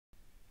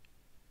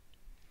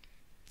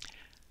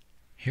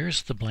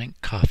Here's the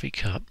blank coffee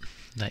cup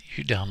that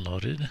you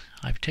downloaded.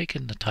 I've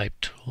taken the type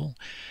tool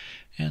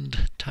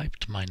and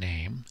typed my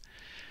name,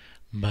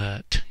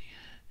 but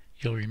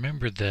you'll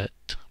remember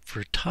that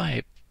for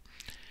type,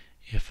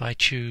 if I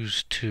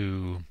choose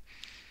to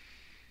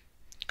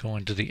go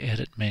into the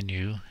edit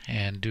menu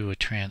and do a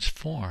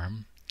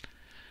transform,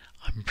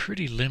 I'm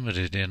pretty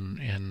limited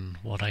in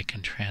what I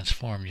can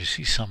transform. You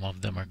see some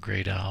of them are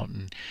grayed out,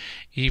 and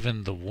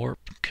even the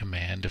warp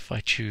command, if I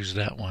choose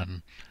that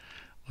one,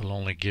 will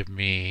only give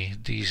me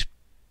these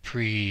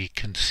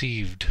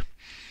preconceived,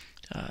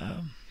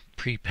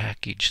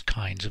 prepackaged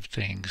kinds of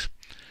things.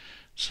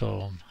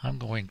 So I'm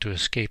going to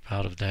escape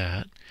out of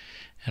that,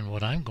 and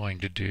what I'm going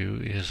to do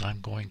is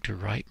I'm going to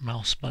right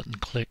mouse button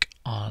click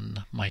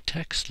on my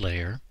text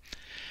layer,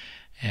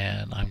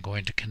 and I'm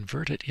going to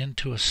convert it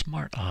into a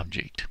smart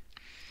object.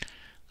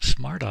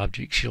 Smart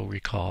objects, you'll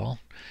recall,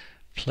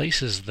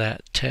 places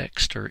that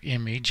text or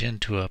image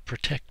into a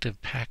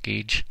protective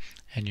package,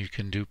 and you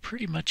can do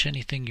pretty much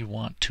anything you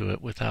want to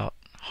it without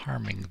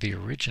harming the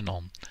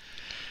original.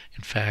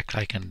 In fact,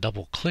 I can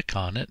double click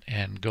on it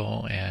and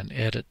go and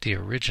edit the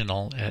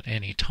original at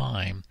any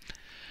time,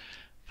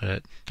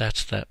 but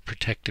that's that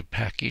protective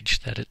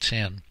package that it's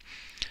in.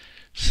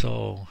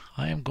 So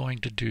I am going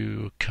to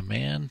do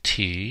Command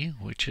T,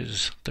 which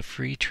is the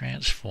free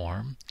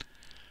transform.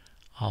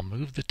 I'll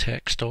move the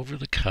text over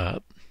the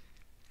cup,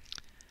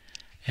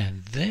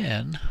 and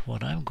then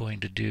what I'm going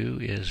to do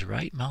is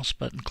right mouse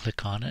button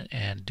click on it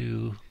and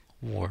do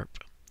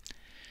warp.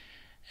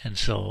 And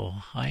so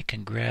I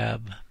can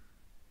grab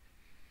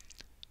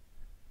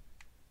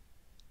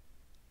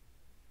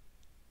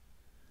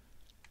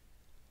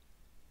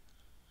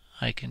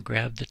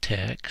the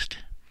text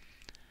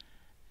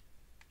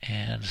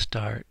and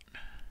start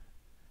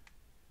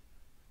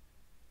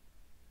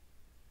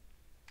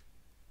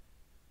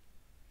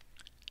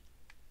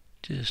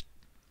just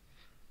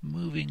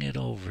moving it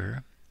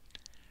over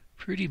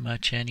pretty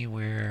much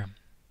anywhere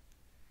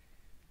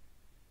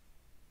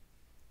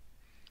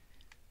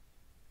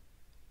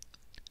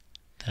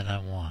that I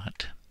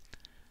want.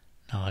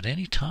 Now at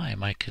any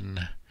time I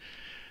can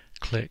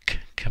click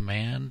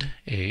Command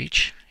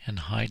H and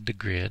hide the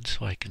grid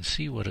so I can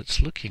see what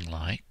it's looking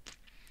like.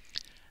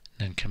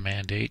 Then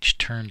Command H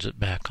turns it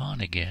back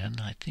on again.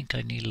 I think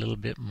I need a little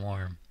bit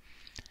more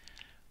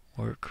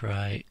work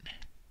right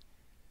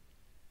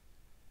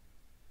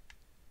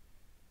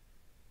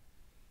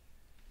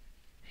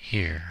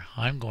here.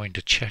 I'm going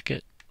to check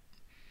it,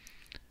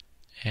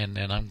 and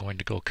then I'm going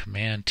to go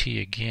Command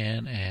T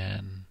again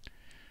and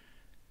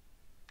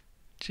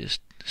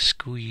just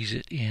squeeze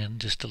it in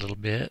just a little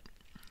bit,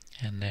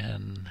 and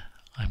then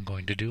I'm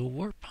going to do a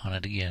warp on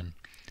it again.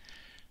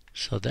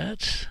 So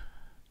that's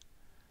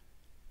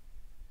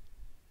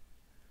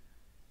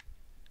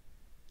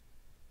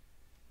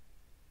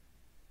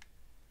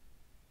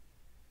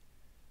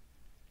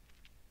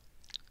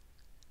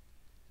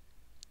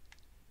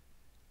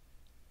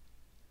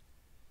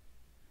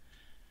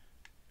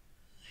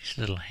these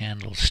little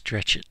handles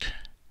stretch it.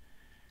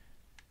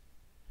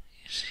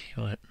 You see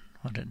what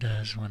it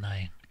does when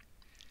I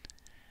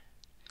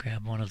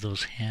grab one of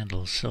those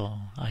handles, so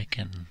I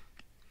can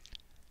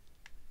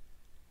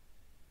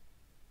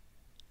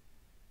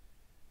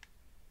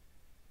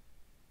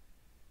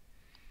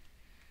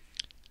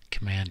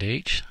Command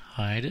H,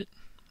 hide it,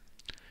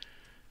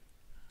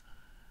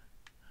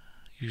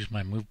 use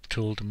my move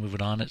tool to move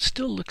it on. It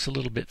still looks a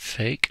little bit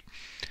fake.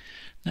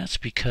 That's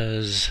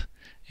because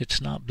it's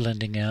not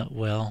blending out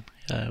well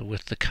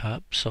with the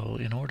cup, so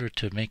in order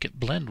to make it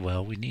blend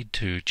well, we need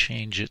to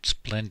change its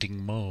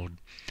blending mode.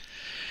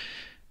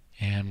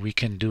 And we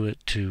can do it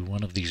to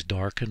one of these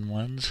darken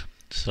ones.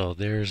 So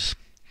there's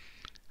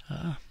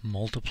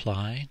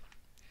multiply.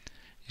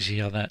 You see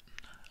how that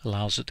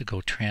allows it to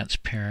go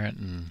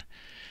transparent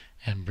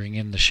and bring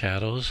in the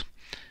shadows?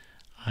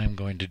 I'm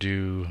going to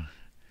do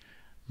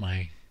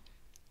my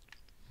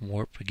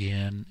warp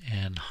again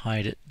and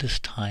hide it this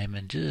time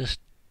and just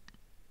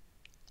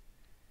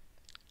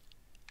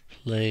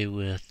play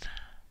with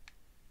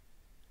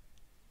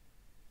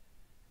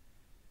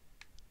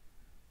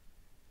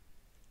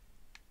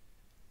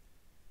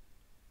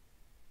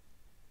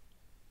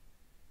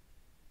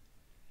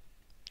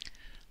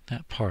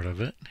that part of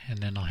it, and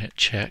then I'll hit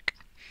check.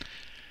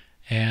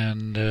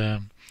 And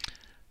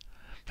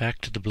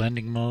back to the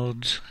blending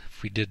modes.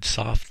 If we did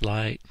soft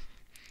light,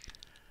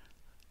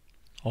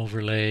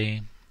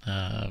 overlay,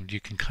 you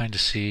can kind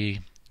of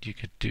see you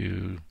could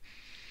do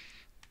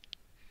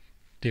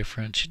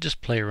difference. You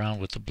just play around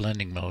with the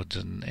blending modes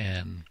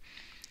and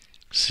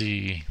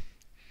see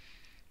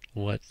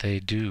what they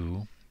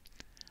do.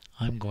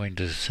 I'm going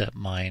to set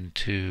mine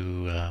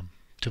to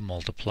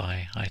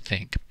multiply, I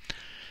think.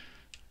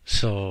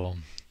 So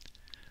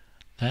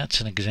that's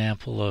an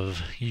example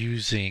of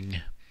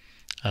using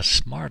a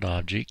smart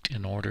object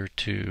in order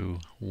to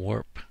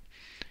warp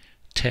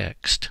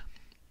text.